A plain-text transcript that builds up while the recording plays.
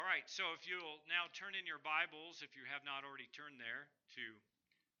right, so if you'll now turn in your Bibles, if you have not already turned there, to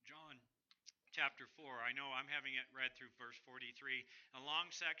John chapter 4. I know I'm having it read through verse 43. A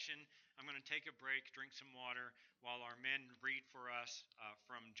long section. I'm going to take a break, drink some water, while our men read for us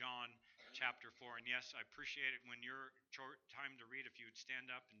from John chapter 4. And yes, I appreciate it when you're short time to read, if you would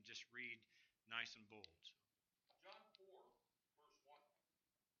stand up and just read nice and bold. John 4, verse 1.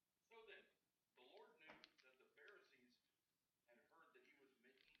 So then, the Lord knew that the Pharisees had heard that he was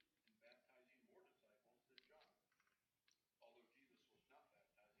making and baptizing more disciples than John. Although Jesus was not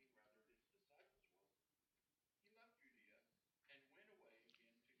baptizing, rather his disciples were. He left Judea and went away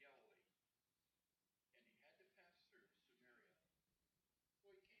again to Galilee. And he had to pass through Samaria. So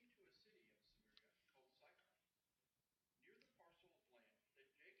he came to a city of Samaria called Sychar, near the parcel of land that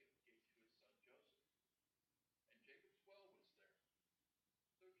Jacob gave to his son Joseph. And Jacob's well was there. So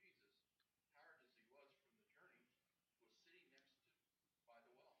Jesus, tired as he was from the journey, was sitting by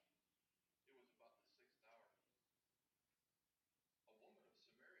the well. It was about the 6th hour. A woman of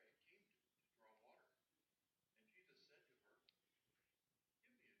Samaria came to draw water. And Jesus said to her, "Give me a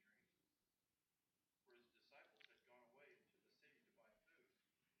drink." For his disciples had gone away into the city to buy food.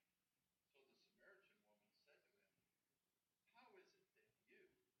 So the Samaritan woman said to him, "How is it that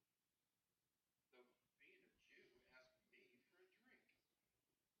you, though being a Jew, ask me for a drink? Well, I'm a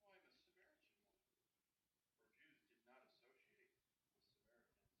Samaritan woman." For Jews did not associate with Samaritans. Jesus replied to her, "If you knew the gift of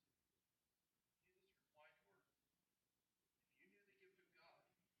God, and who it is saying to you, 'Give me a drink,' you would have asked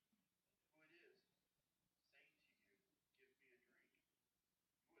him, and he would have given you living water." The woman said to him, "Sir, you have nothing to draw with, and the well is deep. Where then do you get that living water? Are you greater than our father Jacob, who gave us the well and drank from it himself, as well as his sons and his livestock?" Jesus answered and said to her, "Whoever drinks of this water will thirst again. But whoever drinks of the water that I shall give him will never thirst. But the water that I shall give him will become in him a fountain of water springing up into everlasting life." The woman said to him, "Sir, give me this water that I may not thirst, or come here to draw." Jesus said to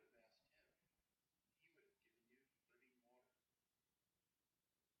her, "Go, call your husband and come here." The woman answered and said, "I have no husband." Jesus said to her, "You have well said, 'I have no husband.' For you have had 5 husbands, and the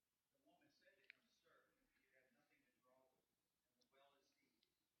one with whom you have is not your husband." And that she spoke truly. The woman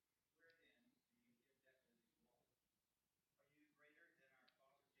said to him, "Sir, I perceive you are a prophet. Our fathers worshipped on this mountain, and you Jews say that in Jerusalem is a place where one ought to worship." Jesus said to her, "Woman, believe me, the hour is coming when you will neither on this mountain nor in Jerusalem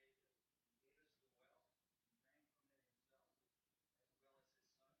worship the Father. You worship what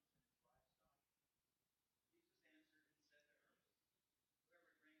you do not know. We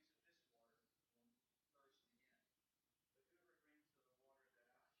know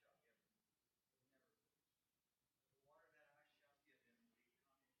what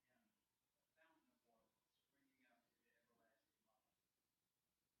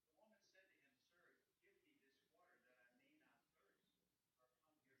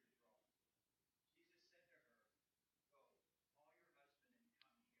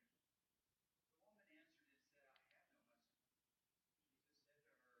worship,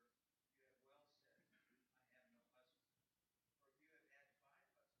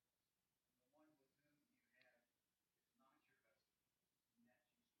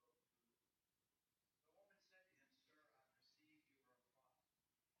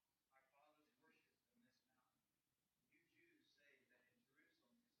 for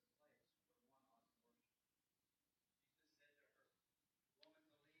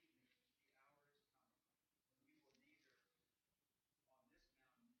salvation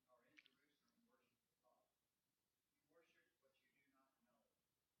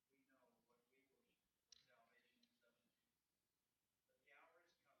is of the Jews. But the hour is coming, now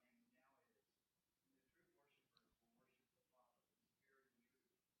is, when the true worshipers will worship the Father in spirit and truth. For the Father is seeking such to worship him.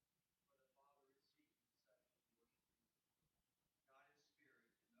 God is spirit, and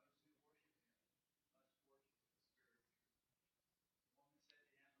those who worship him must worship in spirit and truth." The woman said to him, "I know the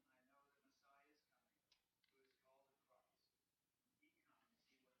Messiah is coming, who is called the Christ. When he comes, he will tell us all things." Jesus said to her, "I who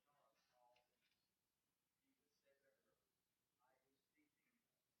speak to you." At this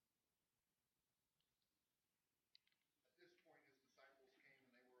point his disciples came, and they were amazed that he had been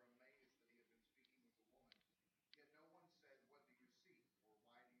speaking with the woman. Yet no one said, "What do you seek?" or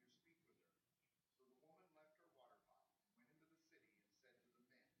 "Why do you speak with her?" So the woman left her water pot and went into the city and said to the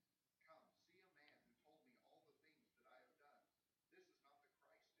men, "Come, see a man who told me all the things that I have done. This is not the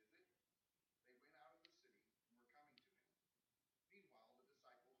Christ, is it?" They went out of the city and were coming to him. Meanwhile the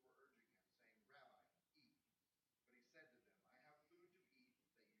disciples were urging him, saying, "Rabbi, eat." But he said to them, "I have food to eat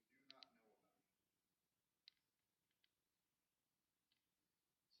that you do not know about."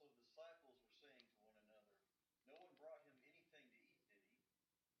 So the disciples were saying to one another, "No one brought him anything to eat, did he?"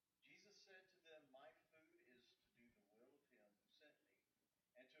 Jesus said to them, "My food is to do the will of him who sent me,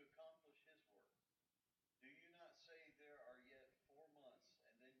 and to accomplish his work. Do you not say, 'There are yet 4 months,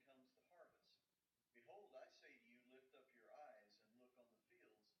 and then comes the harvest'? Behold, I say to you, lift up your eyes and look on the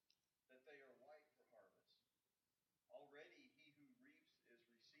fields, that they are white for harvest. Already he who reaps is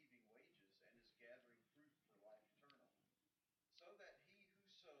receiving wages and is gathering fruit for life eternal, so that he who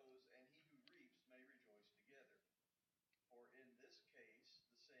sows and he who reaps may rejoice together. For in this case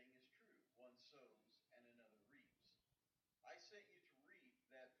the saying is true, one sows and another reaps. I sent you to reap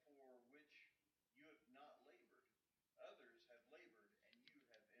that for which you have not labored. Others have labored, and you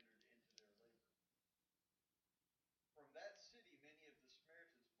have entered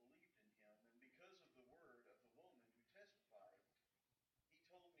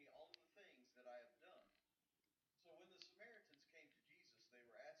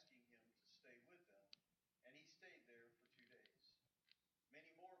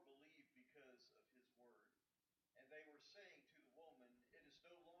saying to the woman, "It is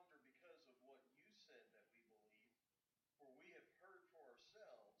no longer because of what you said that we believe, for we have heard for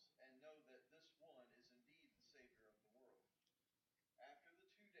ourselves and know that this one is indeed the Savior of the world." After the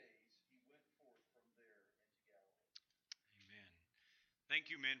 2 days, he went forth from there into Galilee. Amen. Thank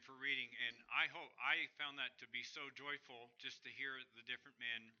you, men, for reading. And I found that to be so joyful just to hear the different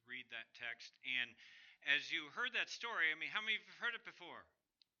men read that text. And as you heard that story, I mean, how many of you have heard it before?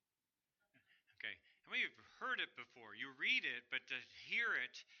 Okay. How many of you have heard it before? You read it, but to hear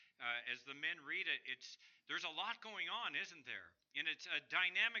it as the men read it, there's a lot going on, isn't there? And it's a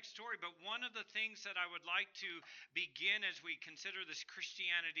dynamic story. But one of the things that I would like to begin as we consider this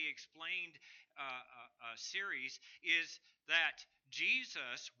Christianity Explained series is that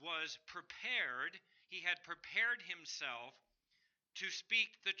Jesus was prepared. He had prepared himself to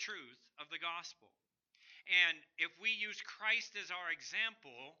speak the truth of the gospel. And if we use Christ as our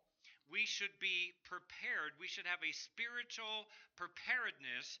example, we should be prepared. We should have a spiritual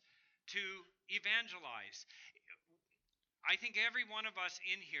preparedness to evangelize. I think every one of us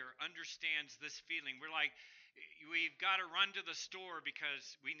in here understands this feeling. We're like, we've got to run to the store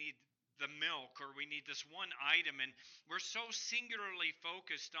because we need the milk or we need this one item, and we're so singularly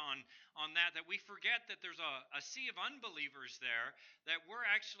focused on that we forget that there's a sea of unbelievers there that we're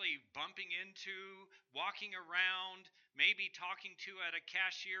actually bumping into, walking around, maybe talking to at a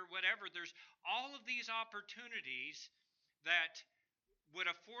cashier, whatever. There's all of these opportunities that would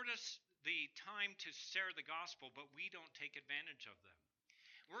afford us the time to share the gospel, but we don't take advantage of them.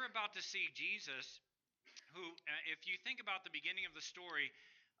 We're about to see Jesus, who, if you think about the beginning of the story,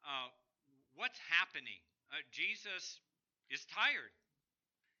 what's happening? Jesus is tired,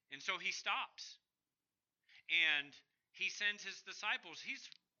 and so he stops, and he sends his disciples.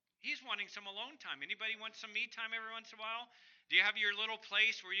 He's wanting some alone time. Anybody want some me time every once in a while? Do you have your little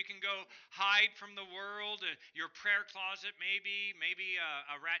place where you can go hide from the world? Your prayer closet, maybe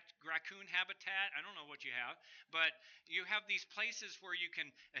a raccoon habitat. I don't know what you have, but you have these places where you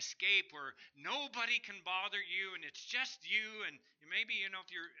can escape, where nobody can bother you, and it's just you. And maybe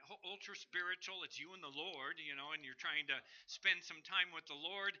if you're ultra spiritual, it's you and the Lord, and you're trying to spend some time with the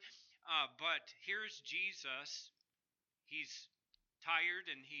Lord. But here's Jesus. He's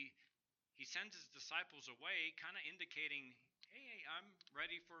tired, and he sends his disciples away, kind of indicating, hey, I'm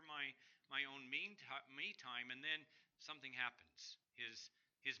ready for my own me time. And then something happens.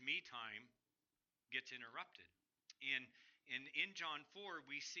 His me time gets interrupted. And in John 4,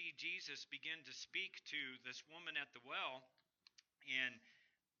 we see Jesus begin to speak to this woman at the well. And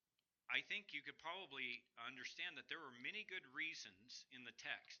I think you could probably understand that there were many good reasons in the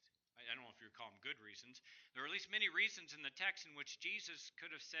text. I don't know if you call them good reasons. There are at least many reasons in the text in which Jesus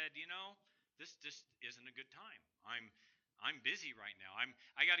could have said, this just isn't a good time. I'm busy right now.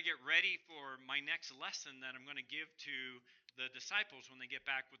 I got to get ready for my next lesson that I'm going to give to the disciples when they get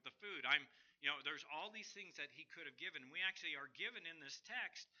back with the food. There's all these things that he could have given. We actually are given in this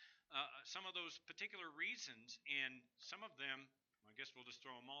text some of those particular reasons, and some of them, I guess we'll just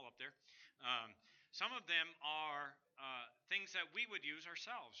throw them all up there. Some of them are things that we would use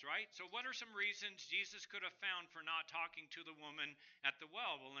ourselves, right? So what are some reasons Jesus could have found for not talking to the woman at the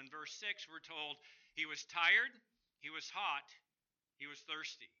well? Well, in verse 6, we're told he was tired, he was hot, he was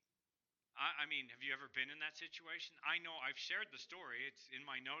thirsty. I mean, have you ever been in that situation? I know I've shared the story. It's in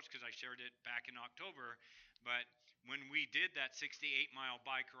my notes because I shared it back in October. But when we did that 68-mile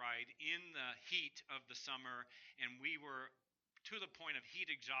bike ride in the heat of the summer, and we were to the point of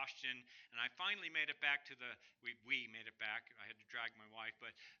heat exhaustion, and I finally made it back to we made it back. I had to drag my wife,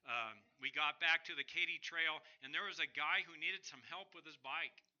 but we got back to the Katy Trail, and there was a guy who needed some help with his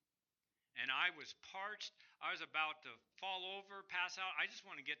bike. And I was parched. I was about to fall over, pass out. I just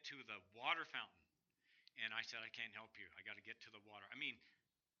want to get to the water fountain. And I said, I can't help you. I got to get to the water. I mean,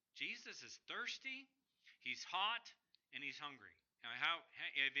 Jesus is thirsty, he's hot, and he's hungry. Now,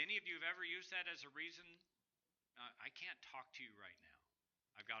 if any of you have ever used that as a reason, I can't talk to you right now.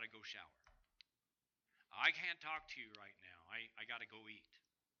 I've got to go shower. I can't talk to you right now. I got to go eat.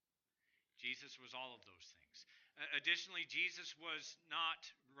 Jesus was all of those things. Additionally, Jesus did not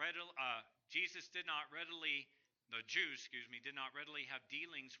readily, the Jews, did not readily have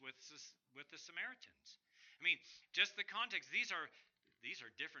dealings with the Samaritans. I mean, just the context. These are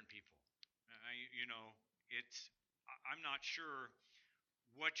different people. I'm not sure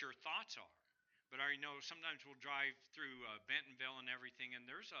what your thoughts are, but I know sometimes we'll drive through Bentonville and everything, and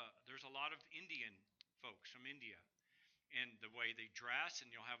there's a lot of Indian folks from India. And the way they dress,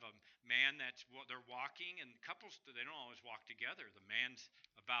 and you'll have a man they're walking, and couples, they don't always walk together. The man's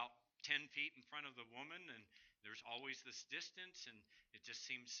about 10 feet in front of the woman, and There's always this distance, and it just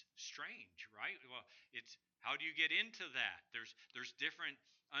seems strange, right? Well, it's how do you get into that? There's different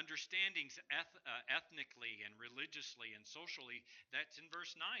understandings ethnically and religiously and socially. That's in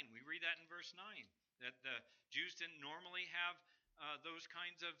verse 9. We read that in verse 9, that the Jews didn't normally have those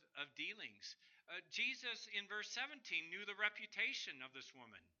kinds of dealings. Jesus in verse 17 knew the reputation of this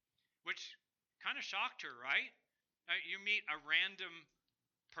woman, which kind of shocked her, right? You meet a random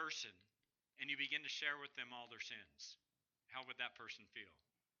person and you begin to share with them all their sins. How would that person feel?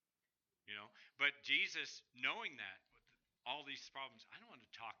 You know, but Jesus, knowing that with all these problems, I don't want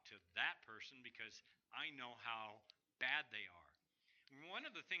to talk to that person because I know how bad they are. One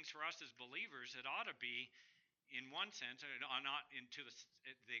of the things for us as believers, it ought to be, in one sense, not into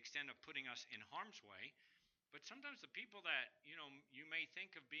the extent of putting us in harm's way, but sometimes the people that you may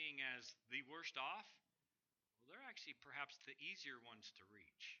think of being as the worst off, well, they're actually perhaps the easier ones to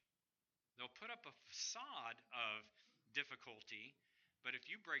reach. They'll put up a facade of difficulty, but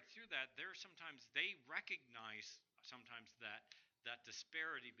if you break through that, they recognize sometimes that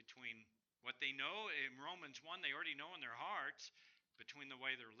disparity between what they know in Romans 1, they already know in their hearts, between the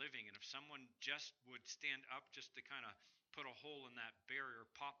way they're living. And if someone just would stand up just to kind of put a hole in that barrier,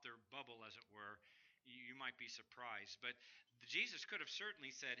 pop their bubble, as it were, you might be surprised. But Jesus could have certainly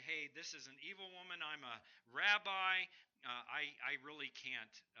said, hey, this is an evil woman. I'm a rabbi. I really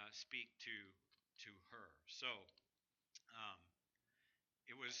can't speak to her. So um,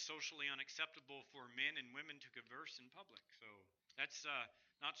 it was socially unacceptable for men and women to converse in public. So that's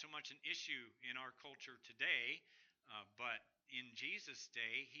not so much an issue in our culture today, but in Jesus'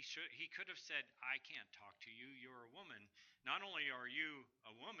 day, he could have said, I can't talk to you. You're a woman. Not only are you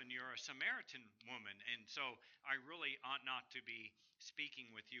a woman, you're a Samaritan woman. And so I really ought not to be speaking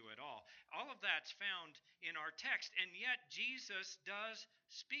with you at all. All of that's found in our text, and yet Jesus does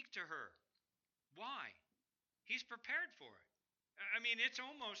speak to her. Why? He's prepared for it. I mean, it's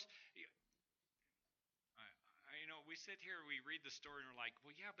almost, we sit here, we read the story, and we're like,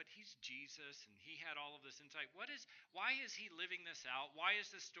 well, yeah, but he's Jesus, and he had all of this insight. Why is he living this out? Why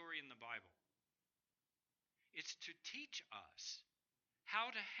is this story in the Bible? It's to teach us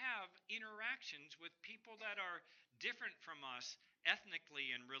how to have interactions with people that are different from us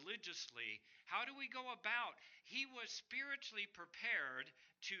ethnically and religiously. How do we go about? He was spiritually prepared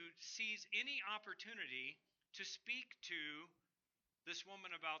to seize any opportunity to speak to this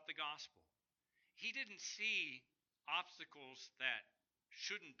woman about the gospel. He didn't see obstacles that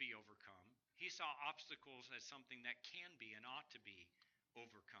shouldn't be overcome. He saw obstacles as something that can be and ought to be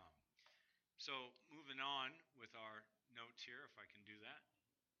overcome. So, moving on with our notes here, if I can do that.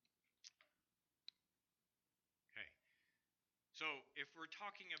 Okay. So, if we're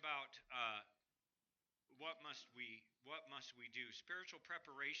talking about what must we do? Spiritual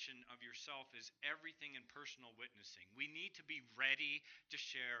preparation of yourself is everything in personal witnessing. We need to be ready to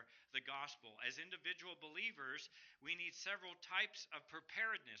share the gospel. As individual believers, we need several types of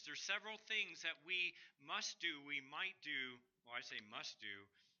preparedness. There's several things that we must do, we might do, well, I say must do,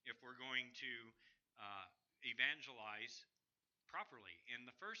 if we're going to evangelize properly. And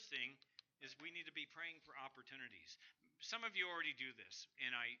the first thing is we need to be praying for opportunities. Some of you already do this,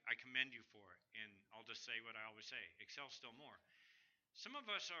 and I commend you for it. And I'll just say what I always say, excel still more. Some of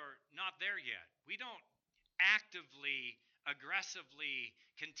us are not there yet. We don't actively, aggressively,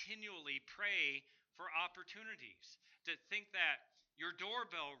 continually pray for opportunities. To think that your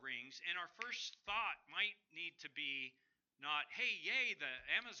doorbell rings, and our first thought might need to be not, hey, yay, the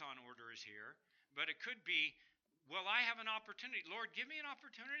Amazon order is here, but it could be, well, I have an opportunity. Lord, give me an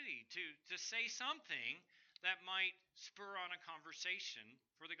opportunity to say something that might spur on a conversation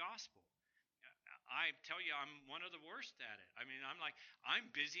for the gospel. I tell you, I'm one of the worst at it. I mean, I'm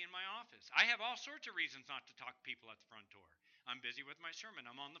busy in my office. I have all sorts of reasons not to talk to people at the front door. I'm busy with my sermon.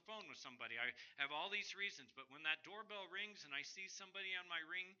 I'm on the phone with somebody. I have all these reasons. But when that doorbell rings and I see somebody on my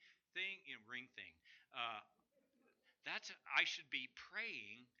ring thing, uh, I should be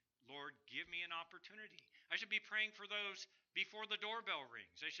praying, Lord, give me an opportunity. I should be praying for those before the doorbell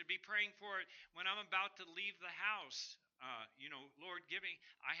rings. I should be praying for it when I'm about to leave the house. Lord, give me,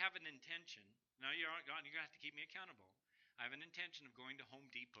 I have an intention. Now, you're going to have to keep me accountable. I have an intention of going to Home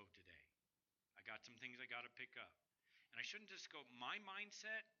Depot today. I got some things I got to pick up. And I shouldn't just go, my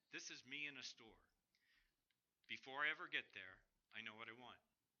mindset, this is me in a store. Before I ever get there, I know what I want.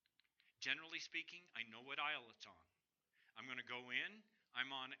 Generally speaking, I know what aisle it's on. I'm going to go in.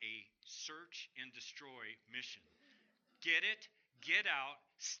 I'm on a search and destroy mission. Get it, get out,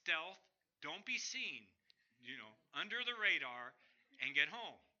 stealth, don't be seen, under the radar, and get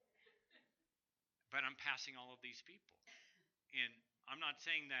home. But I'm passing all of these people. And I'm not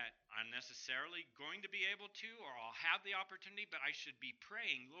saying that I'm necessarily going to be able to or I'll have the opportunity, but I should be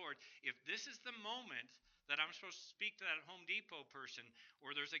praying, Lord, if this is the moment that I'm supposed to speak to that Home Depot person,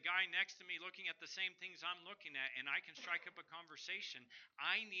 or there's a guy next to me looking at the same things I'm looking at, and I can strike up a conversation,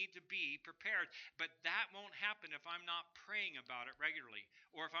 I need to be prepared. But that won't happen if I'm not praying about it regularly.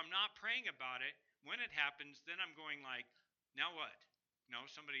 Or if I'm not praying about it, when it happens, then I'm going like, now what? No,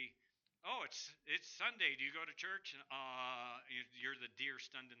 somebody, oh, it's Sunday. Do you go to church? You're the deer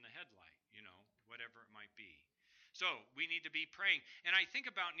stunned in the headlight, whatever it might be. So we need to be praying. And I think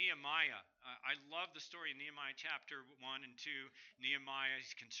about Nehemiah. I love the story in Nehemiah chapter 1 and 2. Nehemiah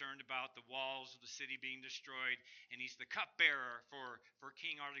is concerned about the walls of the city being destroyed, and he's the cupbearer for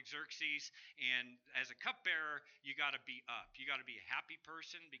King Artaxerxes. And as a cupbearer, you got to be up. You got to be a happy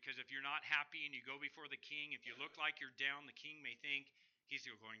person, because if you're not happy and you go before the king, if you look like you're down, the king may think he's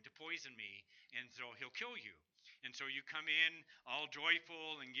going to poison me, and so he'll kill you. And so you come in all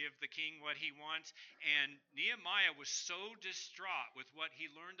joyful and give the king what he wants. And Nehemiah was so distraught with what he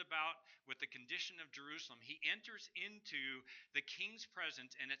learned about with the condition of Jerusalem. He enters into the king's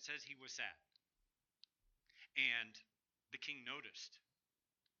presence, and it says he was sad. And the king noticed.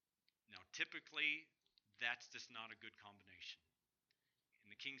 Now, typically, that's just not a good combination. And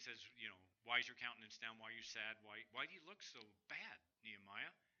the king says, why is your countenance down? Why are you sad? Why do you look so bad,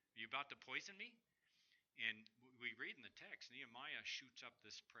 Nehemiah? Are you about to poison me? And we read in the text, Nehemiah shoots up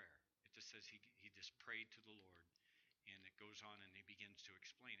this prayer. It just says he just prayed to the Lord. And it goes on and he begins to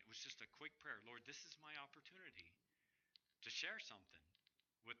explain. It was just a quick prayer. Lord, this is my opportunity to share something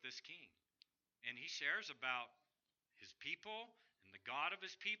with this king. And he shares about his people and the God of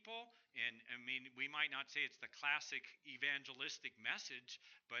his people. And I mean, we might not say it's the classic evangelistic message,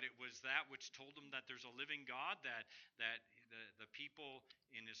 but it was that which told him that there's a living God, that the people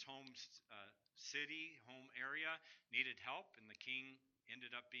in his home city, home area needed help, and the king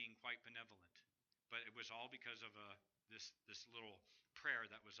ended up being quite benevolent. But it was all because of this little prayer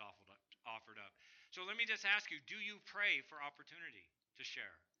that was offered up. So let me just ask you, do you pray for opportunity to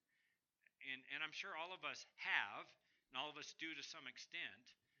share? And I'm sure all of us have, and all of us do to some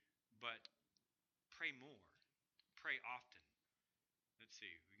extent, but pray more. Pray often. Let's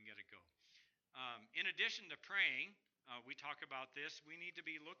see, we can get it go. In addition to praying, we talk about this, we need to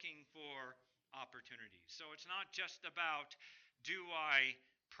be looking for opportunities. So it's not just about, do I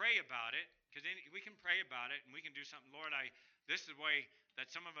pray about it? Because we can pray about it and we can do something. Lord, this is the way that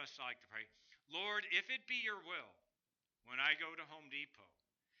some of us like to pray. Lord, if it be your will, when I go to Home Depot,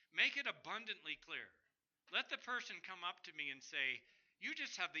 make it abundantly clear. Let the person come up to me and say, you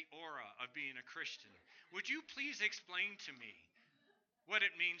just have the aura of being a Christian. Would you please explain to me what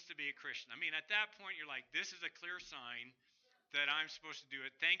it means to be a Christian? I mean, at that point, you're like, this is a clear sign that I'm supposed to do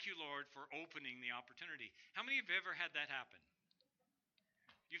it. Thank you, Lord, for opening the opportunity. How many of you have ever had that happen?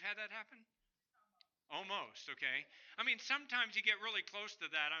 You've had that happen? Almost, okay. I mean, sometimes you get really close to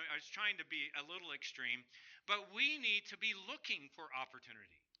that. I was trying to be a little extreme, but we need to be looking for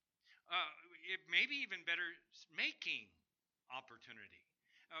opportunity. It maybe even better, making opportunity.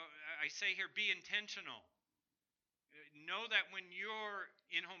 I say here, be intentional. Know that when you're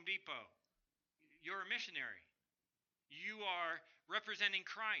in Home Depot, you're a missionary. You are representing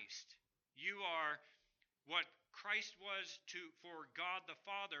Christ. You are what Christ was for God the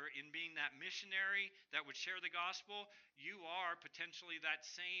Father in being that missionary that would share the gospel. You are potentially that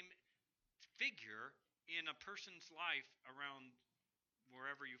same figure in a person's life around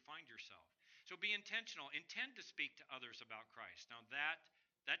wherever you find yourself. So be intentional. Intend to speak to others about Christ. Now that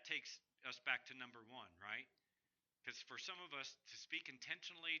takes us back to number one, right? Because for some of us to speak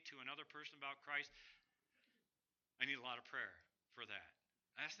intentionally to another person about Christ, I need a lot of prayer for that.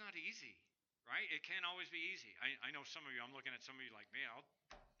 That's not easy, right? It can't always be easy. I know some of you, I'm looking at some of you like, man,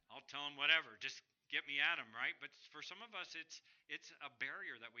 I'll tell them whatever. Just get me at them, right? But for some of us, it's a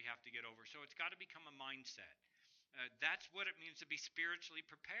barrier that we have to get over. So it's got to become a mindset. That's what it means to be spiritually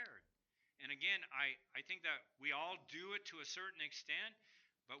prepared. And again, I think that we all do it to a certain extent,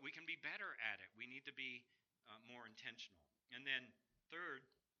 but we can be better at it. We need to be more intentional. And then third,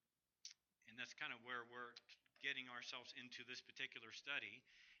 and that's kind of where we're getting ourselves into this particular study,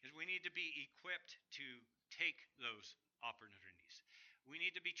 is we need to be equipped to take those opportunities. We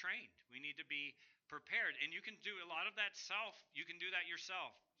need to be trained. We need to be prepared. And you can do a lot of that you can do that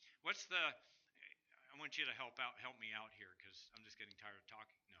yourself. I want you to help me out here, because I'm just getting tired of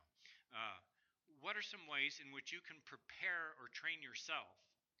talking. No. What are some ways in which you can prepare or train yourself?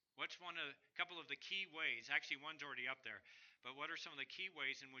 What's a couple of the key ways? Actually, one's already up there. But what are some of the key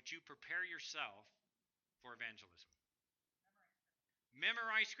ways in which you prepare yourself for evangelism?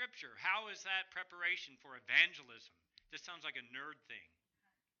 Memorize Scripture. How is that preparation for evangelism? This sounds like a nerd thing.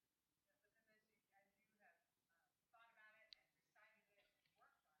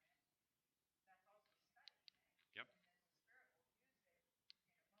 Yep.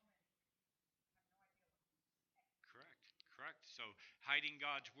 Correct. Correct. So hiding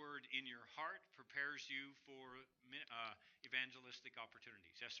God's word in your heart prepares you for evangelistic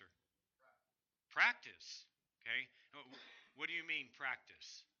opportunities. Yes, sir. Practice. Okay. What do you mean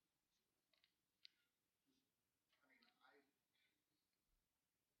practice? I mean,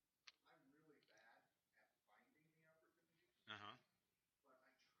 I'm really bad at finding the opportunities, Uh huh. but I try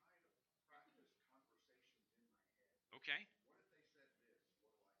to practice conversations in my head. Okay. What if they said this? What do I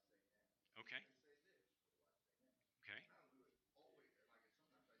say next? Okay. If they say this, what do I say next? Okay. And I don't do it always. Like sometimes I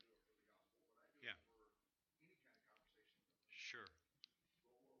do it for the gospel, but I do Yeah. it for any kind of conversation. Sure. Roll over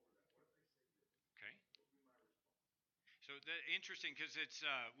that. What if they say this? Okay. What would be my response? So that interesting because it's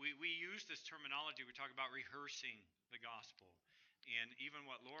we use this terminology. We talk about rehearsing the gospel, and even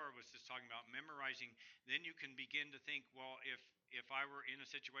what Laura was just talking about, memorizing. Then you can begin to think, well, if I were in a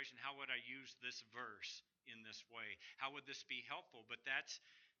situation, how would I use this verse in this way? How would this be helpful? But that's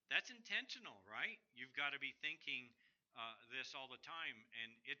intentional, right? You've got to be thinking this all the time,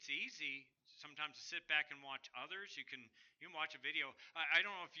 and it's easy sometimes to sit back and watch others. You can watch a video. I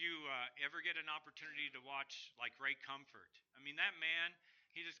don't know if you ever get an opportunity to watch like Ray Comfort. I mean, that man,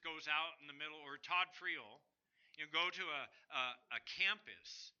 he just goes out in the middle, or Todd Friel, go to a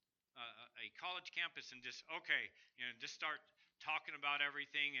campus, a college campus, and just just start talking about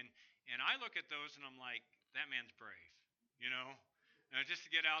everything. And I look at those and I'm like, that man's brave, you know. Just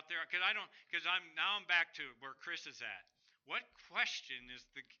to get out there, because I'm back to where Chris is at. What question is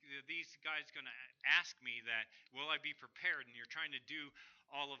these guys going to ask me that will I be prepared? And you're trying to do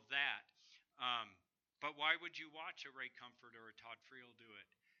all of that. But why would you watch a Ray Comfort or a Todd Friel do it?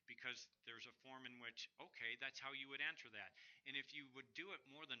 Because there's a form in which, okay, that's how you would answer that. And if you would do it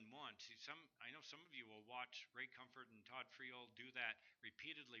more than once, I know some of you will watch Ray Comfort and Todd Friel do that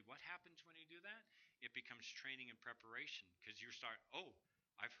repeatedly. What happens when you do that? It becomes training and preparation because you start, oh,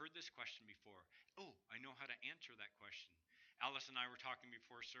 I've heard this question before. Oh, I know how to answer that question. Alice and I were talking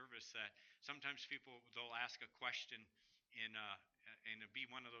before service that sometimes they'll ask a question and it'll be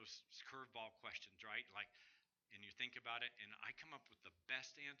one of those curveball questions, right? Like, and you think about it, and I come up with the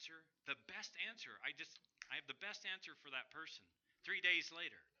best answer. The best answer. I have the best answer for that person 3 days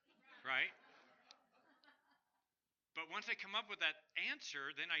later, right? But once I come up with that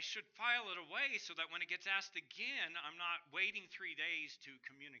answer, then I should file it away so that when it gets asked again, I'm not waiting 3 days to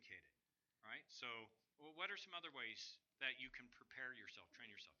communicate it. Right? So, well, what are some other ways that you can prepare yourself, train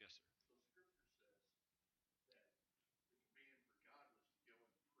yourself? Yes, sir. So Scripture says that the command for God was to go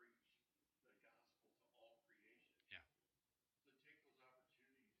and preach the gospel to all creation. Yeah. So take those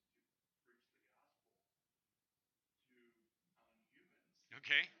opportunities to preach the gospel to non-humans.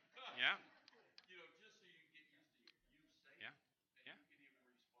 Okay. Yeah. Just so you get used to you saying Yeah. it, and Yeah. you can even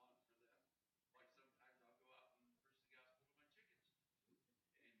respond for them. Like sometimes I'll go out and preach the gospel to my chickens,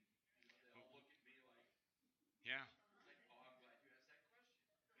 and they'll look at me like, Yeah. oh, I'm glad you asked that question.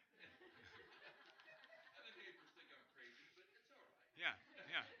 And the neighbors think I'm crazy, but it's all right. Yeah.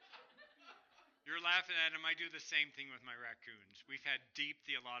 Yeah. You're laughing at him. I do the same thing with my raccoons. We've had deep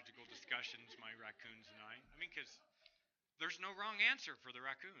theological discussions, my raccoons and I. I mean, because there's no wrong answer for the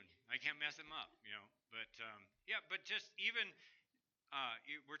raccoon. I can't mess him up. But yeah, but just even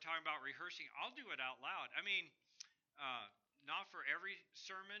we're talking about rehearsing. I'll do it out loud. I mean, uh, not for every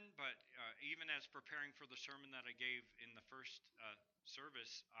sermon, but even as preparing for the sermon that I gave in the first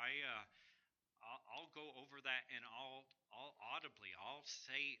service, I'll go over that and I'll audibly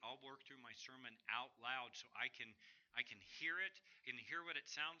I'll work through my sermon out loud so I can hear it and hear what it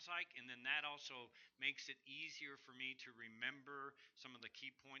sounds like, and then that also makes it easier for me to remember some of the key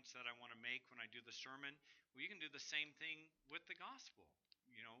points that I want to make when I do the sermon. Well, you can do the same thing with the gospel.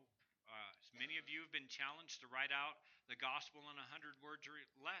 You know, many of you have been challenged to write out the gospel in 100 words or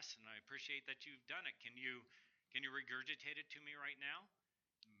less, and I appreciate that you've done it. Can you regurgitate it to me right now?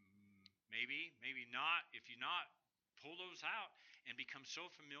 Maybe, maybe not. If you not, pull those out and become so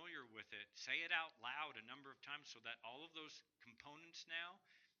familiar with it. Say it out loud a number of times so that all of those components now,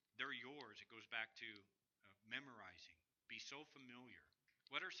 they're yours. It goes back to memorizing. Be so familiar.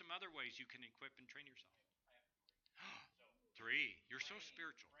 What are some other ways you can equip and train yourself? I have three. So Three. You're so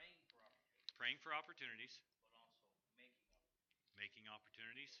spiritual. praying for opportunities, Praying for opportunities, but also making opportunities. making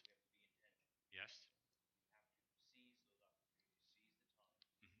opportunities. So we have to be intentional. Yes. We have to seize those opportunities,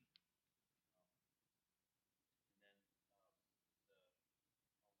 seize the time.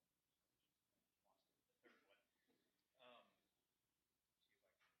 Mm-hmm. And then the third one.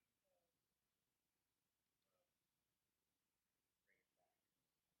 See if I can.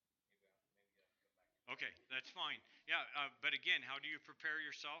 Okay, that's fine. Yeah, but again, how do you prepare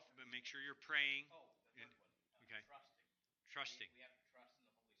yourself? But make sure you're praying. Oh, the And, third one, okay, trusting. trusting. We have to trust in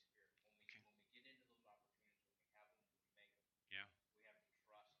the Holy Spirit Okay. when we get into those opportunities, when we have them, when we make them. Yeah, We have to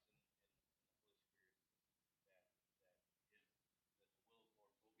trust in the Holy Spirit that that the will of the Lord will be done.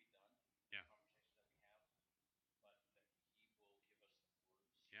 yeah, Conversations that we have, but that He will give us the words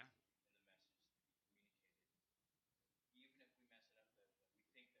yeah, and the message to be communicated. Even if we mess it up, that we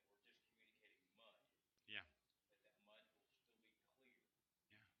think that we're just communicating mud, yeah, that mud will still be clear yeah. to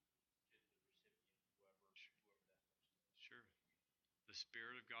the recipient, whoever that person is. Sure. The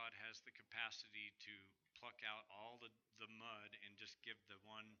Spirit of God has the capacity to pluck out all the mud and just give the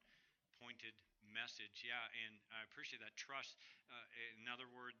one pointed message. Yeah, and I appreciate that. Trust, another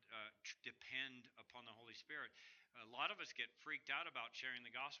word, depend upon the Holy Spirit. A lot of us get freaked out about sharing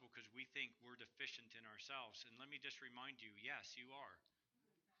the gospel because we think we're deficient in ourselves. And let me just remind you, yes, you are.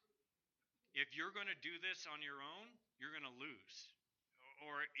 If you're going to do this on your own, you're going to lose.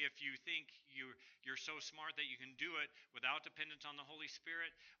 Or if you think you're so smart that you can do it without dependence on the Holy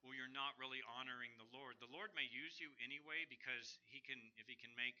Spirit, well, you're not really honoring the Lord. The Lord may use you anyway because if he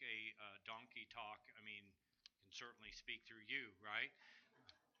can make a donkey talk, I mean, he can certainly speak through you, right?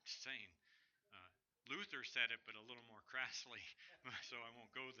 Just saying. Uh, Luther said it, but a little more crassly, so I won't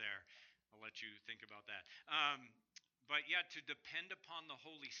go there. I'll let you think about that. But yeah, to depend upon the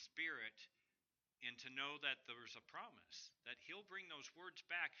Holy Spirit and to know that there's a promise that he'll bring those words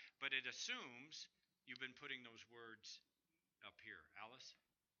back, but it assumes you've been putting those words up here. Alice?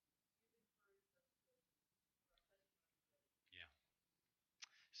 Yeah.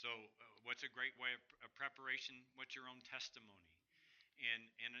 So, what's a great way of preparation? What's your own testimony?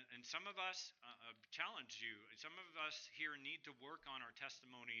 And some of us challenge you. Some of us here need to work on our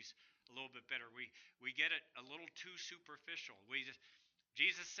testimonies a little bit better. We get it a little too superficial.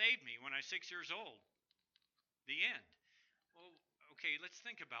 Jesus saved me when I was 6 years old. The end. Well, okay, let's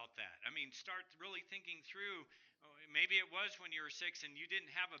think about that. I mean, start really thinking through. Maybe it was when you were 6 and you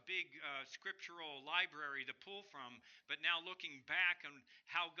didn't have a big scriptural library to pull from, but now looking back on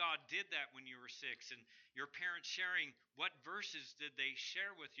how God did that when you were 6 and your parents sharing, what verses did they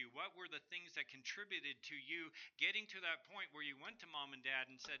share with you? What were the things that contributed to you getting to that point where you went to mom and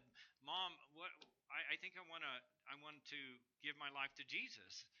dad and said, "Mom, what? I think I want to give my life to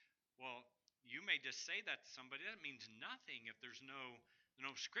Jesus." Well, you may just say that to somebody. That means nothing if there's no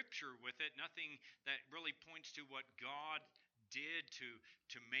scripture with it, nothing that really points to what God did to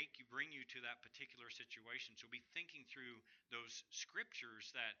bring you to that particular situation. So be thinking through those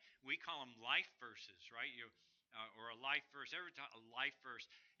scriptures that we call them life verses, right? Or a life verse. Every time a life verse.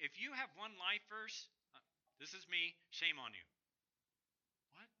 If you have one life verse, this is me. Shame on you.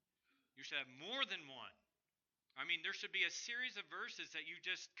 What? You should have more than one. I mean, there should be a series of verses that you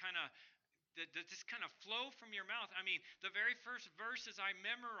just kind of that just kind of flow from your mouth. I mean, the very first verses I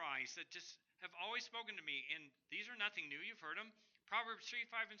memorized that just have always spoken to me, and these are nothing new. You've heard them. Proverbs 3,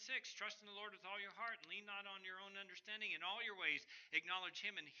 5, and 6. Trust in the Lord with all your heart and lean not on your own understanding. In all your ways, acknowledge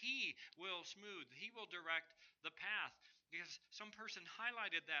Him, and He will He will direct the path. Because some person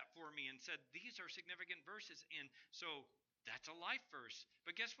highlighted that for me and said, these are significant verses. And so that's a life verse.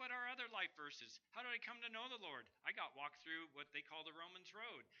 But guess what are other life verses? How did I come to know the Lord? I got walked through what they call the Romans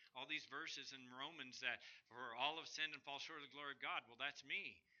road. All these verses in Romans that for all have sinned and fall short of the glory of God. Well, that's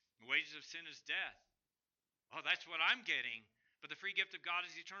me. The wages of sin is death. Oh, that's what I'm getting. But the free gift of God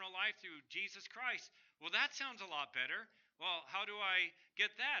is eternal life through Jesus Christ. Well, that sounds a lot better. Well, how do I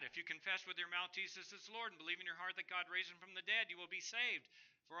get that? If you confess with your mouth Jesus is Lord and believe in your heart that God raised him from the dead, you will be saved.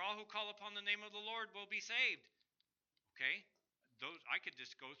 For all who call upon the name of the Lord will be saved. Okay? Those I could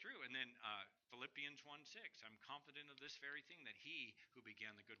just go through. And then Philippians 1:6. I'm confident of this very thing, that he who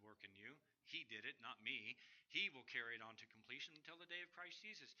began the good work in you, he did it, not me. He will carry it on to completion until the day of Christ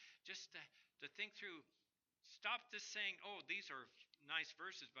Jesus. Just to think through. Stop just saying, oh, these are nice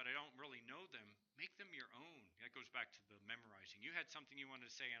verses, but I don't really know them. Make them your own. That goes back to the memorizing. You had something you wanted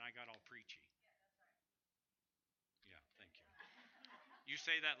to say, and I got all preachy. Yeah, thank you. You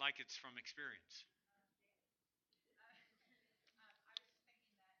say that like it's from experience.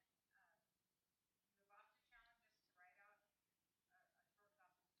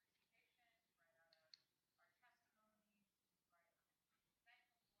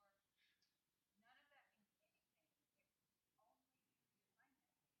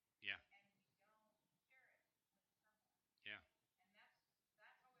 Yeah, yeah,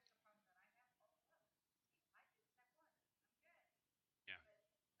 yeah,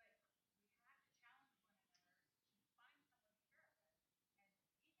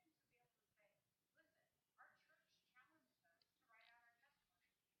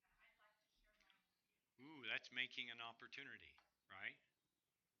 that's making an opportunity, right?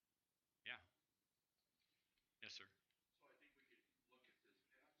 Yeah. Yes, sir. So I think we could look at this passage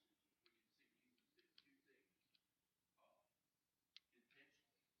and we can see Jesus did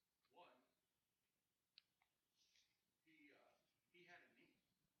two things uh, intentionally. One, he uh, he had a need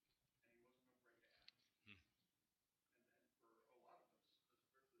and he wasn't afraid to ask. Hmm. And for a lot of us,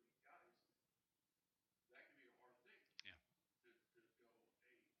 especially guys, that can be a hard thing Yeah. to go, hey,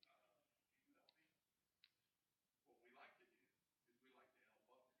 can you help me? What we like to do is we like to help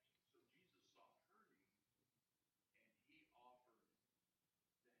others. So Jesus saw her need and he offered to help her.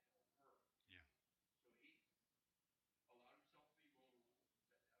 Yeah. So he allowed himself to be vulnerable, to ask for help,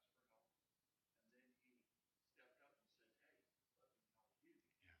 and then he stepped up and said, hey, let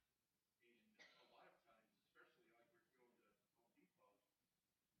me help you. Yeah. And a lot of times, especially like we're going to Home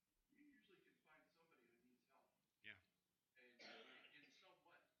Depot, you usually can find somebody who needs help. Yeah. And in some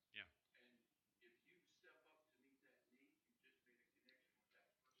way. Yeah. And if you step up to meet that need, you just made a connection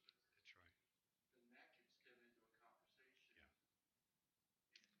with that person, That's right. then that can stem into a conversation. Yeah.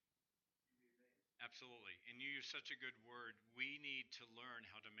 And you'd be amazed. Absolutely. And you use such a good word. We need to learn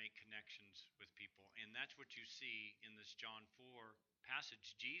how to make connections with people. And that's what you see in this John 4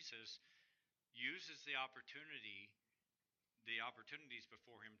 passage. Jesus uses the opportunities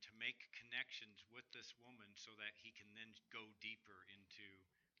before him to make connections with this woman so that he can then go deeper into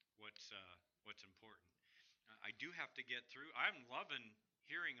what's important. I do have to get through. I'm loving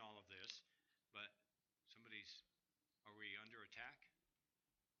hearing all of this, but are we under attack?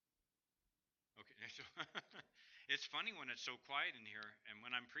 Okay, so it's funny when it's so quiet in here, and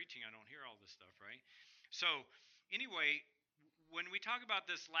when I'm preaching, I don't hear all this stuff, right? So, anyway, when we talk about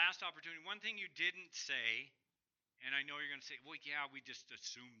this last opportunity, one thing you didn't say, and I know you're going to say, well, yeah, we just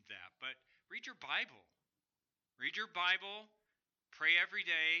assumed that, but read your Bible. Read your Bible, pray every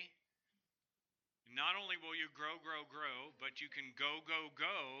day. Not only will you grow, but you can go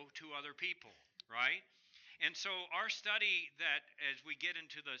to other people, right? And so our study that, as we get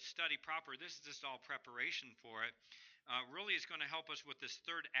into the study proper, this is just all preparation for it, really is going to help us with this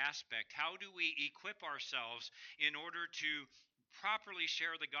third aspect. How do we equip ourselves in order to properly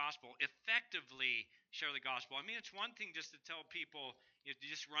share the gospel, effectively share the gospel? I mean, it's one thing just to tell people, you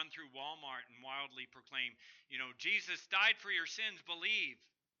just run through Walmart and wildly proclaim, Jesus died for your sins, believe.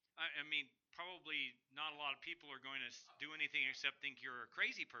 I mean, probably not a lot of people are going to do anything except think you're a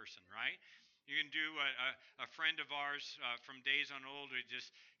crazy person, right? You can do a friend of ours from days on old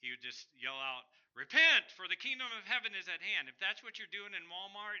he would just yell out, "Repent, for the kingdom of heaven is at hand." If that's what you're doing in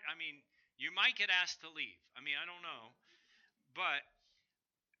Walmart, I mean, you might get asked to leave. I mean, I don't know, but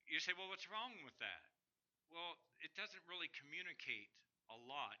you say, "Well, what's wrong with that?" Well, it doesn't really communicate a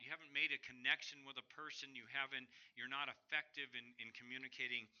lot. You haven't made a connection with a person. You're not effective in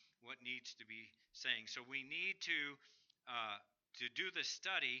communicating what needs to be saying. So we need to do this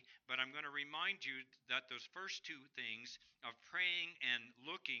study, but I'm going to remind you that those first two things of praying and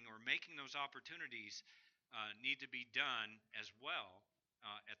looking or making those opportunities need to be done as well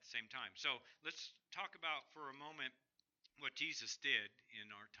at the same time. So let's talk about for a moment what Jesus did in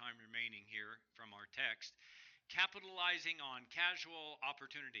our time remaining here from our text. Capitalizing on casual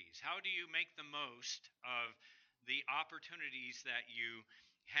opportunities. How do you make the most of the opportunities that you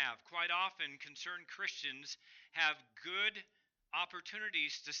have? Quite often, concerned Christians have good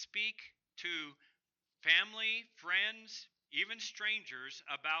opportunities to speak to family, friends, even strangers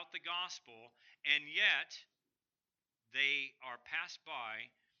about the gospel, and yet they are passed by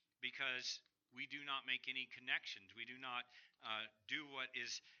because we do not make any connections. We do not do what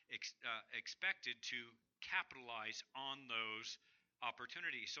is expected to capitalize on those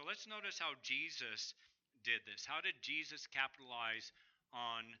opportunities. So let's notice how Jesus did this. How did Jesus capitalize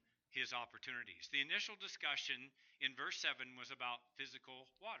on his opportunities? The initial discussion in verse 7 was about physical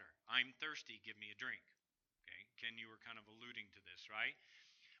water. I'm thirsty, give me a drink. Okay, Ken, you were kind of alluding to this, right?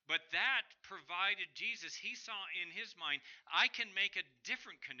 But that provided Jesus, he saw in his mind, I can make a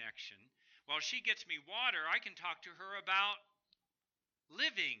different connection. While she gets me water, I can talk to her about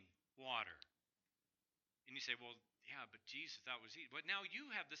living water. And you say, well, yeah, but Jesus, that was easy. But now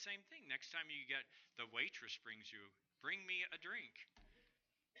you have the same thing. Next time you get the waitress brings you, bring me a drink.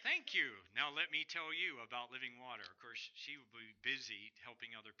 Thank you. Now let me tell you about living water. Of course, she will be busy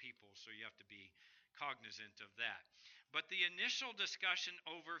helping other people, so you have to be cognizant of that. But the initial discussion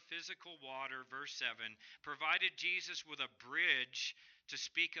over physical water, verse 7, provided Jesus with a bridge to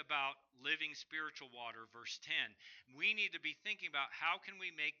speak about living spiritual water, verse 10. We need to be thinking about how can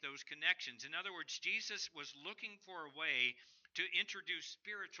we make those connections. In other words, Jesus was looking for a way to introduce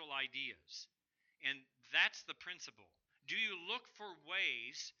spiritual ideas. And that's the principle. Do you look for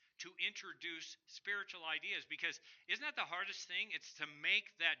ways to introduce spiritual ideas? Because isn't that the hardest thing? It's to make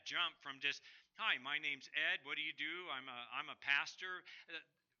that jump from just, hi, my name's Ed. What do you do? I'm a pastor.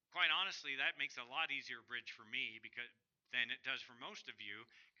 Quite honestly, that makes a lot easier bridge for me because than it does for most of you,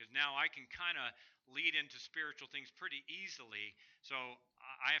 because now I can kind of lead into spiritual things pretty easily. So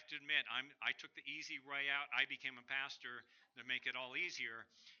I have to admit, I took the easy way out. I became a pastor to make it all easier.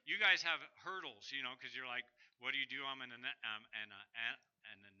 You guys have hurdles, because you're like, what do you do? I'm an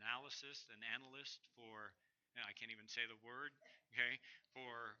analyst for, I can't even say the word, okay,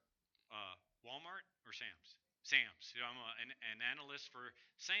 for Walmart or Sam's. Sam's. I'm an analyst for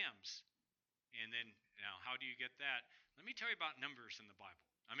Sam's. And then, now, how do you get that? Let me tell you about numbers in the Bible.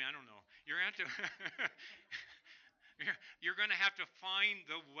 I mean, I don't know. You're going to have to. You're going to have to find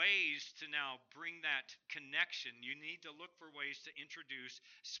the ways to now bring that connection. You need to look for ways to introduce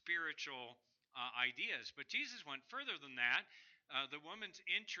spiritual ideas. But Jesus went further than that. The woman's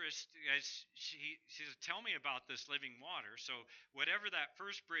interest, as she says, tell me about this living water. So whatever that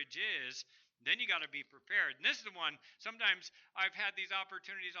first bridge is, then you got to be prepared. And this is the one, sometimes I've had these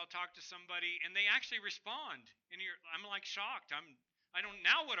opportunities, I'll talk to somebody, and they actually respond. And I'm like shocked. I don't,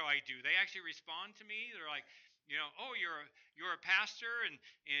 now what do I do? They actually respond to me. They're like, oh, you're a pastor, and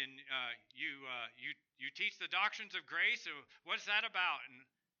you teach the doctrines of grace. So what's that about? And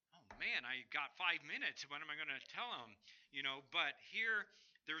oh man, I got 5 minutes. What am I going to tell them? But here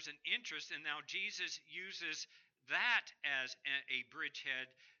there's an interest, and now Jesus uses that as a bridgehead,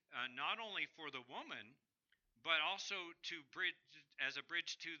 not only for the woman, but also to bridge as a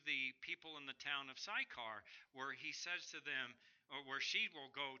bridge to the people in the town of Sychar, where he says to them, or where she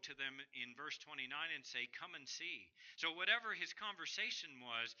will go to them in verse 29 and say, come and see. So whatever his conversation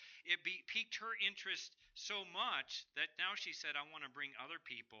was, it piqued her interest so much that now she said, I want to bring other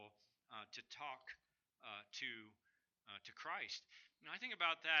people to talk to Christ. And I think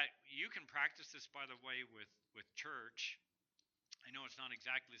about that. You can practice this, by the way, with church. I know it's not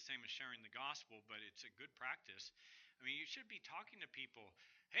exactly the same as sharing the gospel, but it's a good practice. I mean, you should be talking to people.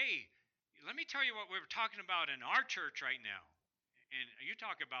 Hey, let me tell you what we're talking about in our church right now. And you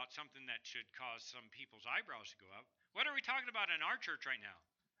talk about something that should cause some people's eyebrows to go up. What are we talking about in our church right now?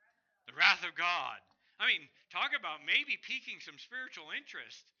 The wrath of God. I mean, talk about maybe piquing some spiritual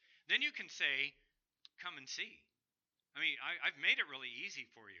interest. Then you can say, come and see. I mean, I've made it really easy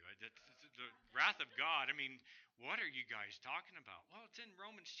for you. The wrath of God. I mean, what are you guys talking about? Well, it's in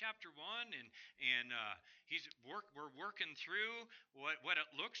Romans chapter 1, and we're working through what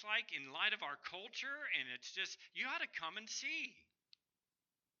it looks like in light of our culture, and it's just, you ought to come and see.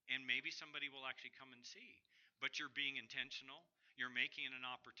 And maybe somebody will actually come and see. But you're being intentional. You're making it an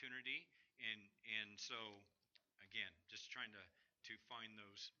opportunity, and so again, just trying to find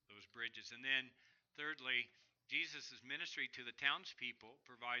those bridges. And then thirdly, Jesus' ministry to the townspeople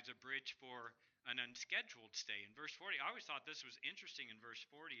provides a bridge for an unscheduled stay. In verse 40, I always thought this was interesting in verse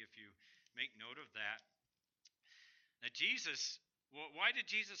 40, if you make note of that. That Jesus, why did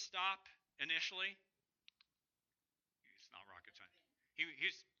Jesus stop initially? It's not rocket science.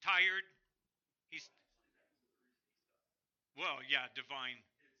 He's tired. He's, well, yeah, divine.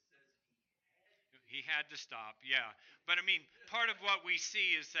 He had to stop, yeah. But I mean, part of what we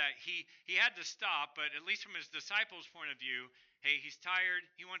see is that he had to stop, but at least from his disciples' point of view, hey, he's tired.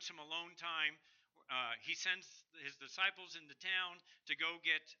 He wants some alone time. He sends his disciples into town to go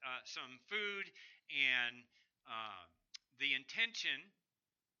get some food, and uh, the intention,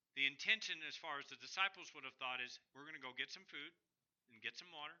 as far as the disciples would have thought, is we're going to go get some food and get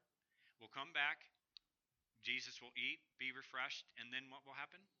some water. We'll come back. Jesus will eat, be refreshed, and then what will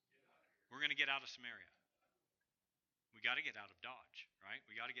happen? We're going to get out of Samaria. We got to get out of Dodge, right?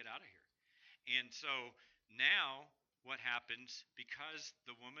 We got to get out of here. And so now what happens, because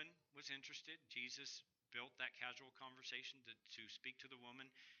the woman was interested, Jesus built that casual conversation to speak to the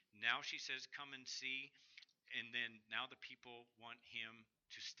woman. Now she says, come and see. And then now the people want him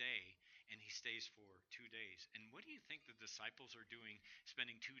to stay, and he stays for 2 days. And what do you think the disciples are doing,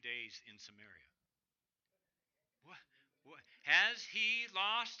 spending 2 days in Samaria? What? Has he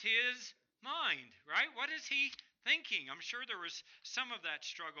lost his mind, right? What is he thinking? I'm sure there was some of that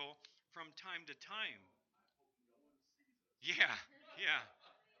struggle from time to time. Yeah, yeah,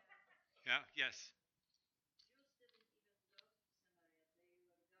 yeah, yes.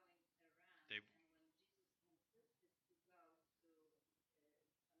 They,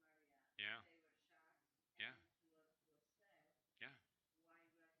 yeah, yeah, yeah.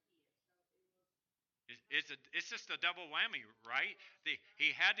 It's just a double whammy, right?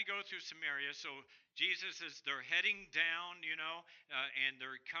 He had to go through Samaria, so they're heading down, and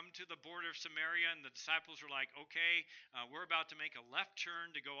they're come to the border of Samaria, and the disciples are like, okay, we're about to make a left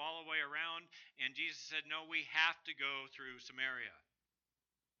turn to go all the way around, and Jesus said, no, we have to go through Samaria.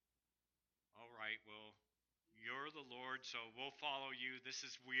 All right, well, you're the Lord, so we'll follow you. This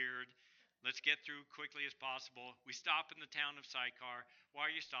is weird. Let's get through quickly as possible. We stop in the town of Sychar. Why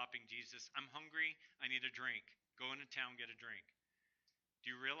are you stopping, Jesus? I'm hungry. I need a drink. Go into town, get a drink. Do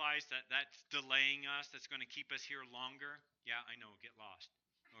you realize that that's delaying us? That's going to keep us here longer? Yeah, I know. Get lost.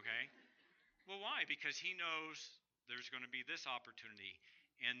 Okay? Well, why? Because he knows there's going to be this opportunity.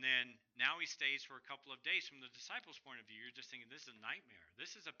 And then now he stays for a couple of days. From the disciples' point of view, you're just thinking, this is a nightmare.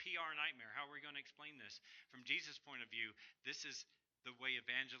 This is a PR nightmare. How are we going to explain this? From Jesus' point of view, this is the way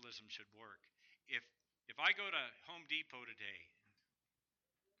evangelism should work. If I go to Home Depot today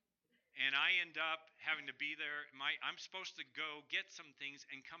and I end up having to be there, I'm supposed to go get some things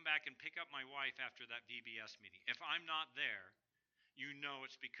and come back and pick up my wife after that VBS meeting. If I'm not there, you know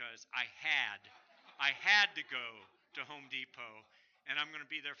it's because I had to go to Home Depot, and I'm going to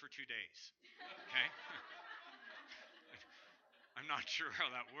be there for 2 days. Okay? I'm not sure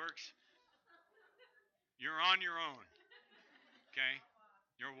how that works. You're on your own. Okay?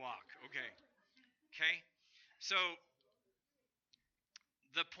 Your walk. Okay. Okay? So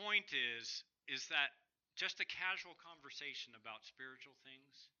the point is that just a casual conversation about spiritual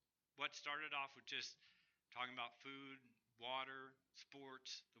things, what started off with just talking about food, water,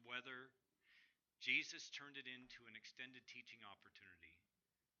 sports, the weather, Jesus turned it into an extended teaching opportunity.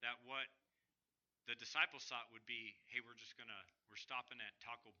 That what the disciples thought would be, hey, we're stopping at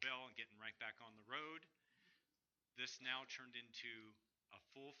Taco Bell and getting right back on the road. This now turned into a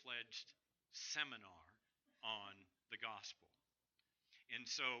full-fledged seminar on the gospel. And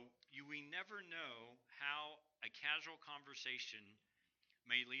so we never know how a casual conversation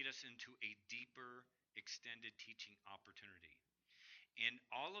may lead us into a deeper, extended teaching opportunity. And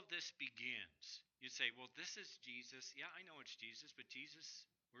all of this begins. You say, well, this is Jesus. Yeah, I know it's Jesus, but Jesus,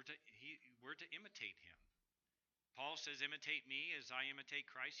 we're to imitate him. Paul says, imitate me as I imitate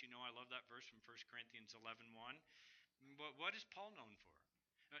Christ. You know, I love that verse from 1 Corinthians 11:1. But what is Paul known for?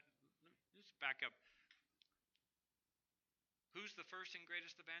 Let's back up. Who's the first and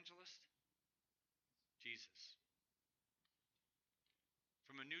greatest evangelist? Jesus.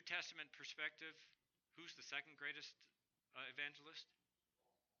 From a New Testament perspective, who's the second greatest evangelist?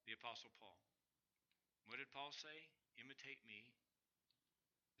 The Apostle Paul. What did Paul say? Imitate me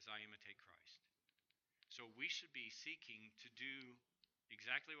as I imitate Christ. So we should be seeking to do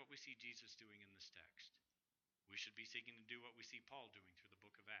exactly what we see Jesus doing in this text. We should be seeking to do what we see Paul doing through the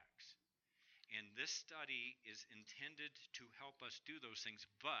book of Acts. And this study is intended to help us do those things.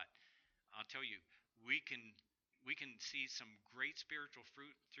 But I'll tell you, we can see some great spiritual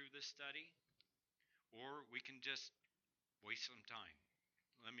fruit through this study, or we can just waste some time.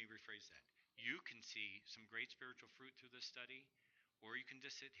 Let me rephrase that. You can see some great spiritual fruit through this study, or you can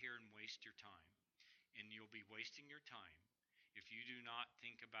just sit here and waste your time. And you'll be wasting your time if you do not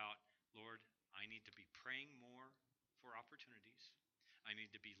think about, Lord, I need to be praying more for opportunities. I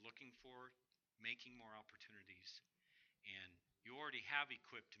need to be looking for making more opportunities. And you already have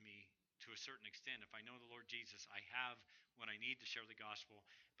equipped me to a certain extent. If I know the Lord Jesus, I have what I need to share the gospel.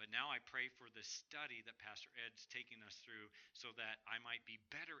 But now I pray for this study that Pastor Ed's taking us through so that I might be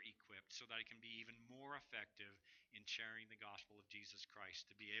better equipped, so that I can be even more effective in sharing the gospel of Jesus Christ,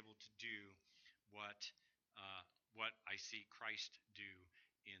 to be able to do what I see Christ do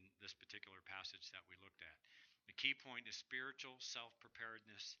in this particular passage that we looked at. The key point is spiritual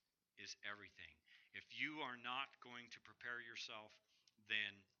self-preparedness is everything. If you are not going to prepare yourself,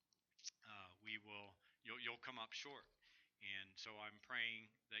 then you'll come up short. And so I'm praying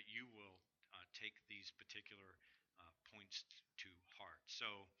that you will take these particular points to heart.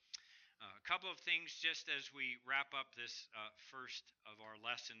 So a couple of things just as we wrap up this first of our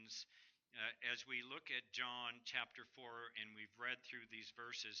lessons. As we look at John chapter 4 and we've read through these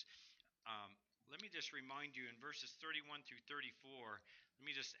verses, let me just remind you in verses 31 through 34, let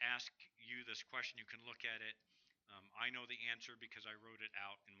me just ask you this question. You can look at it. I know the answer because I wrote it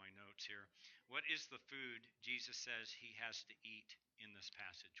out in my notes here. What is the food Jesus says he has to eat in this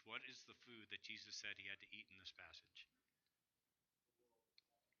passage? What is the food that Jesus said he had to eat in this passage?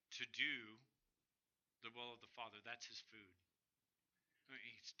 To do the will of the Father. That's his food.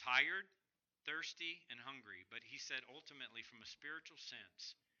 He's tired, thirsty, and hungry, but he said ultimately, from a spiritual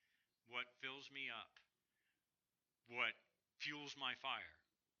sense, what fills me up, what fuels my fire,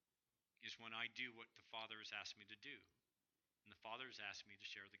 is when I do what the Father has asked me to do. And the Father has asked me to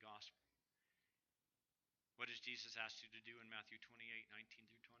share the gospel. What does Jesus ask you to do in Matthew 28:19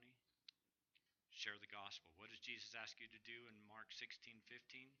 through 20? Share the gospel. What does Jesus ask you to do in Mark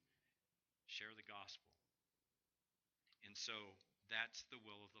 16:15? Share the gospel. And so that's the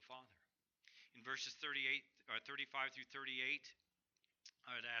will of the Father. In verses 35 through 38,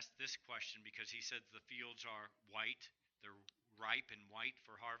 I would ask this question because he said the fields are white, they're ripe and white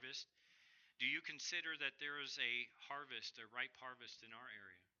for harvest. Do you consider that there is a harvest, a ripe harvest in our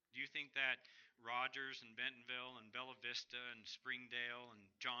area? Do you think that Rogers and Bentonville and Bella Vista and Springdale and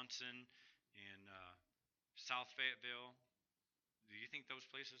Johnson and South Fayetteville, do you think those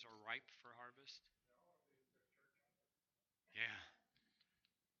places are ripe for harvest? Yeah,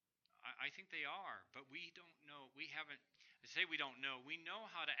 I think they are, but we don't know. We haven't, I say we don't know. We know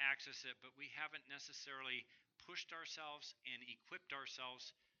how to access it, but we haven't necessarily pushed ourselves and equipped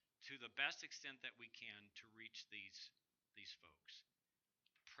ourselves to the best extent that we can to reach these folks.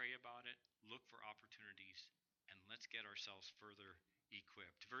 Pray about it, look for opportunities, and let's get ourselves further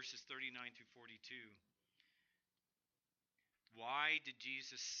equipped. Verses 39 through 42. Why did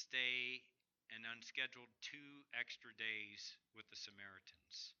Jesus stay an unscheduled 2 extra days with the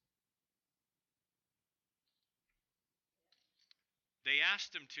Samaritans? They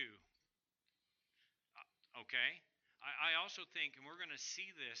asked him to. Okay? I also think, and we're going to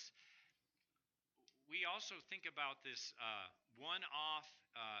see this, we also think about this one-off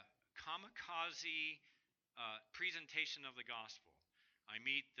kamikaze presentation of the gospel. I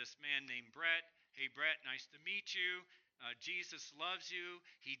meet this man named Brett. Hey, Brett, nice to meet you. Jesus loves you.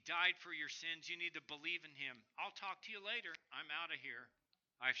 He died for your sins. You need to believe in him. I'll talk to you later. I'm out of here.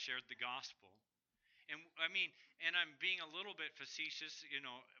 I've shared the gospel. And I mean, and I'm being a little bit facetious,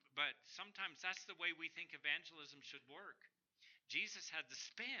 but sometimes that's the way we think evangelism should work. Jesus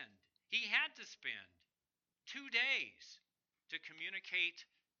he had to spend 2 days to communicate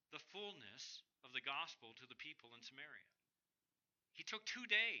the fullness of the gospel to the people in Samaria. He took 2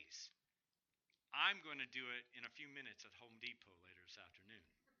 days. I'm going to do it in a few minutes at Home Depot later this afternoon.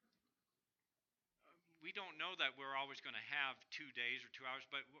 We don't know that we're always going to have 2 days or 2 hours,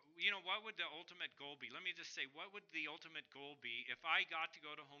 but what would the ultimate goal be? Let me just say, what would the ultimate goal be if I got to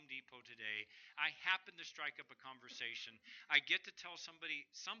go to Home Depot today, I happen to strike up a conversation, I get to tell somebody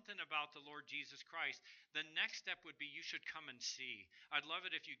something about the Lord Jesus Christ, the next step would be you should come and see. I'd love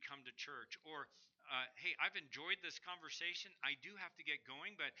it if you'd come to church. Or hey, I've enjoyed this conversation. I do have to get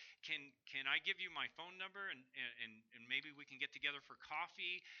going, but can I give you my phone number and maybe we can get together for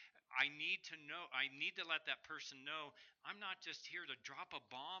coffee? I need to know, I need to let that person know I'm not just here to drop a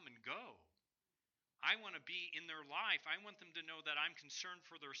bomb and go. I want to be in their life. I want them to know that I'm concerned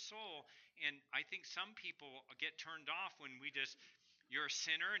for their soul. And I think some people get turned off when you're a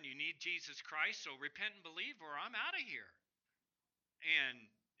sinner and you need Jesus Christ, so repent and believe or I'm out of here. And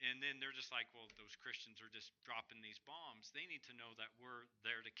then they're just like, well, those Christians are just dropping these bombs. They need to know that we're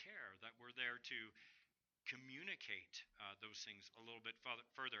there to care, that we're there to communicate those things a little bit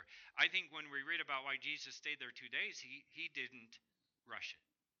further. I think when we read about why Jesus stayed there 2 days, he didn't rush it.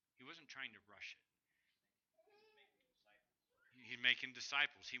 He wasn't trying to rush it. He's making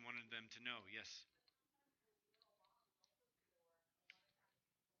disciples. He wanted them to know. Yes.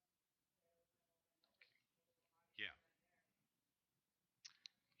 Yeah.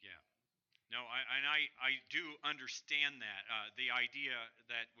 Yeah. No, I do understand that. The idea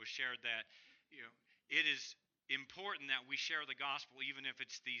that was shared that, it is important that we share the gospel, even if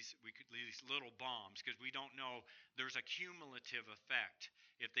it's these little bombs, because we don't know, there's a cumulative effect.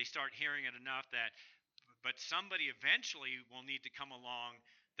 If they start hearing it enough but somebody eventually will need to come along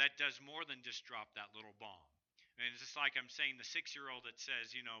that does more than just drop that little bomb. And it's just like I'm saying, the 6-year-old that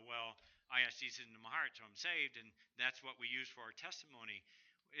says, well, I asked Jesus into my heart, so I'm saved, and that's what we use for our testimony.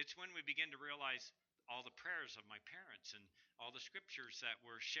 It's when we begin to realize all the prayers of my parents and all the scriptures that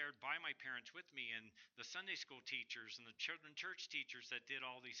were shared by my parents with me and the Sunday school teachers and the children's church teachers that did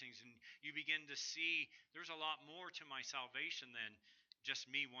all these things. And you begin to see there's a lot more to my salvation than just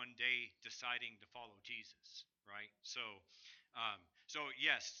me one day deciding to follow Jesus, right? So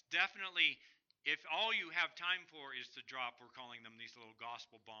yes, definitely, if all you have time for is to drop, we're calling them these little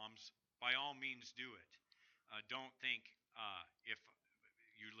gospel bombs, by all means do it. Don't think if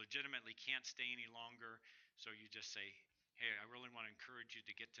you legitimately can't stay any longer, so you just say, hey, I really want to encourage you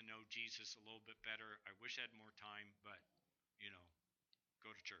to get to know Jesus a little bit better. I wish I had more time, but, go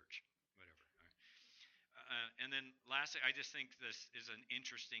to church, whatever. And then lastly, I just think this is an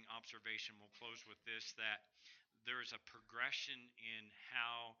interesting observation. We'll close with this, that there is a progression in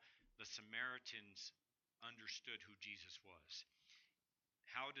how the Samaritans understood who Jesus was.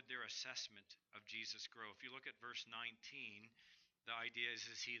 How did their assessment of Jesus grow? If you look at verse 19, the idea is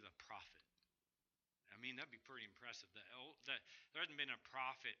he the prophet? I mean, that'd be pretty impressive. There hasn't been a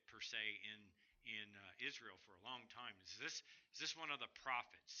prophet per se in Israel for a long time. Is this one of the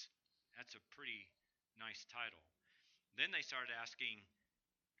prophets? That's a pretty nice title. Then they started asking,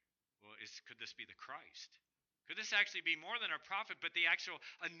 well, could this be the Christ? Could this actually be more than a prophet, but the actual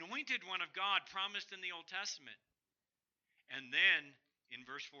anointed one of God promised in the Old Testament? And then in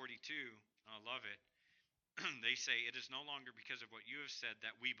verse 42, I love it. They say, it is no longer because of what you have said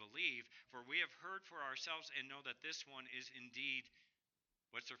that we believe, for we have heard for ourselves and know that this one is indeed,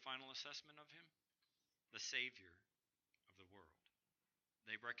 what's their final assessment of him? The Savior of the world.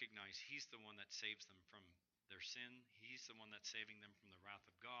 They recognize he's the one that saves them from their sin. He's the one that's saving them from the wrath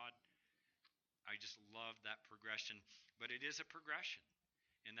of God. I just love that progression. But it is a progression.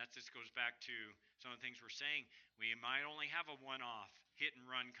 And that just goes back to some of the things we're saying. We might only have a one-off,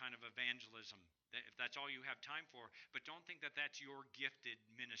 hit-and-run kind of evangelism, if that's all you have time for. But don't think that that's your gifted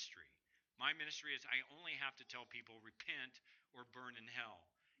ministry. My ministry is I only have to tell people repent or burn in hell.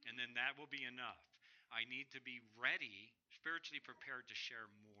 And then that will be enough. I need to be ready, spiritually prepared to share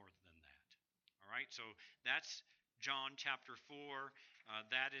more than that. All right? So that's John chapter 4.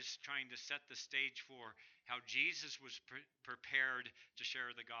 That is trying to set the stage for how Jesus was prepared to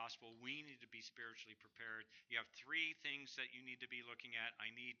share the gospel. We need to be spiritually prepared. You have three things that you need to be looking at. I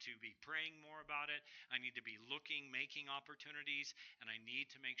need to be praying more about it. I need to be making opportunities, and I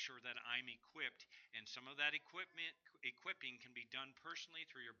need to make sure that I'm equipped. And some of that equipping can be done personally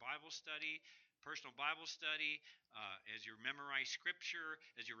through your Bible study, personal Bible study, as you memorize scripture,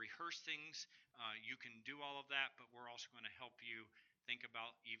 as you rehearse things. You can do all of that, but we're also going to help you think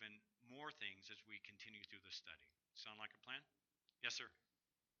about even more things as we continue through the study. Sound like a plan? Yes, sir.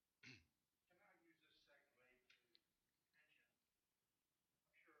 Can I use this segue to mention, I'm sure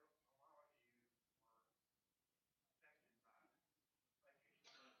a lot of you were affected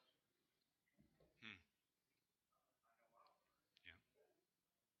by vacation rentals. Hmm. I know I was. Yeah.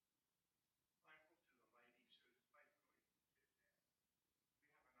 Thankful to the ladies who faithfully did that. We have an opportunity this summer to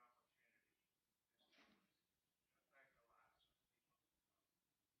evangelize some people. That's a great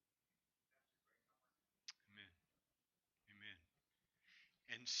opportunity. Amen. Amen.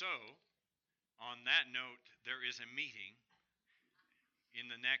 And so, on that note, there is a meeting in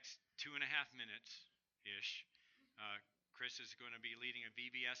the next 2.5 minutes ish. Chris is going to be leading a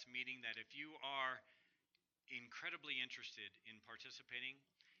VBS meeting that if you are incredibly interested in participating,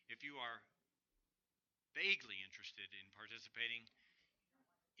 if you are vaguely interested in participating,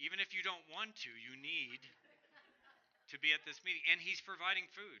 even if you don't want to, you need to be at this meeting. And he's providing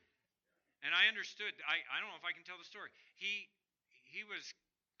food. And I understood. I don't know if I can tell the story. He was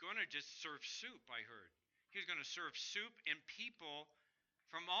going to just serve soup, I heard. He was going to serve soup, and people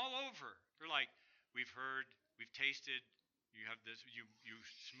from all over, they're like, we've heard, we've tasted, you have this, you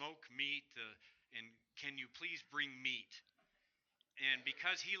smoke meat, and can you please bring meat? And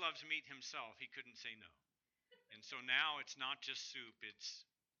because he loves meat himself, he couldn't say no. And so now it's not just soup, it's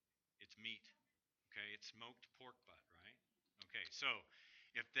meat. Okay, it's smoked pork butt, right? Okay, so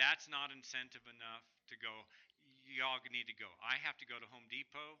if that's not incentive enough to go, y'all need to go. I have to go to Home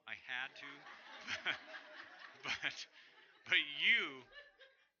Depot. I had to. but you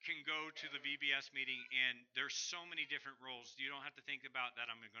can go to the VBS meeting, and there's so many different roles. You don't have to think about that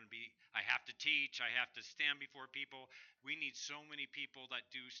I have to teach, I have to stand before people. We need so many people that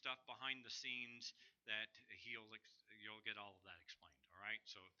do stuff behind the scenes that you'll get all of that explained. All right,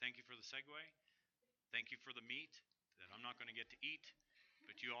 so thank you for the segue. Thank you for the meat that I'm not going to get to eat,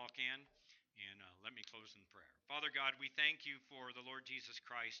 but you all can. And let me close in prayer. Father God, we thank you for the Lord Jesus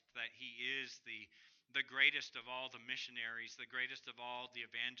Christ, that he is the greatest of all the missionaries, the greatest of all the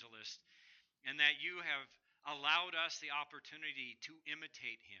evangelists, and that you have allowed us the opportunity to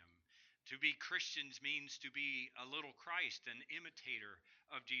imitate him. To be Christians means to be a little Christ, an imitator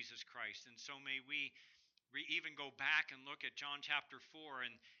of Jesus Christ. And so may we even go back and look at John chapter 4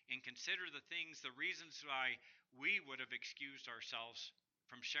 and consider the things, the reasons why we would have excused ourselves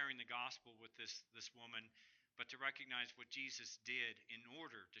from sharing the gospel with this woman, but to recognize what Jesus did in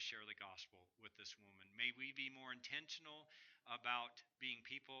order to share the gospel with this woman. May we be more intentional about being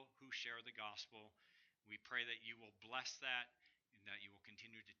people who share the gospel. We pray that you will bless that and that you will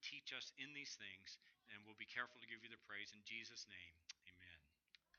continue to teach us in these things, and we'll be careful to give you the praise in Jesus' name.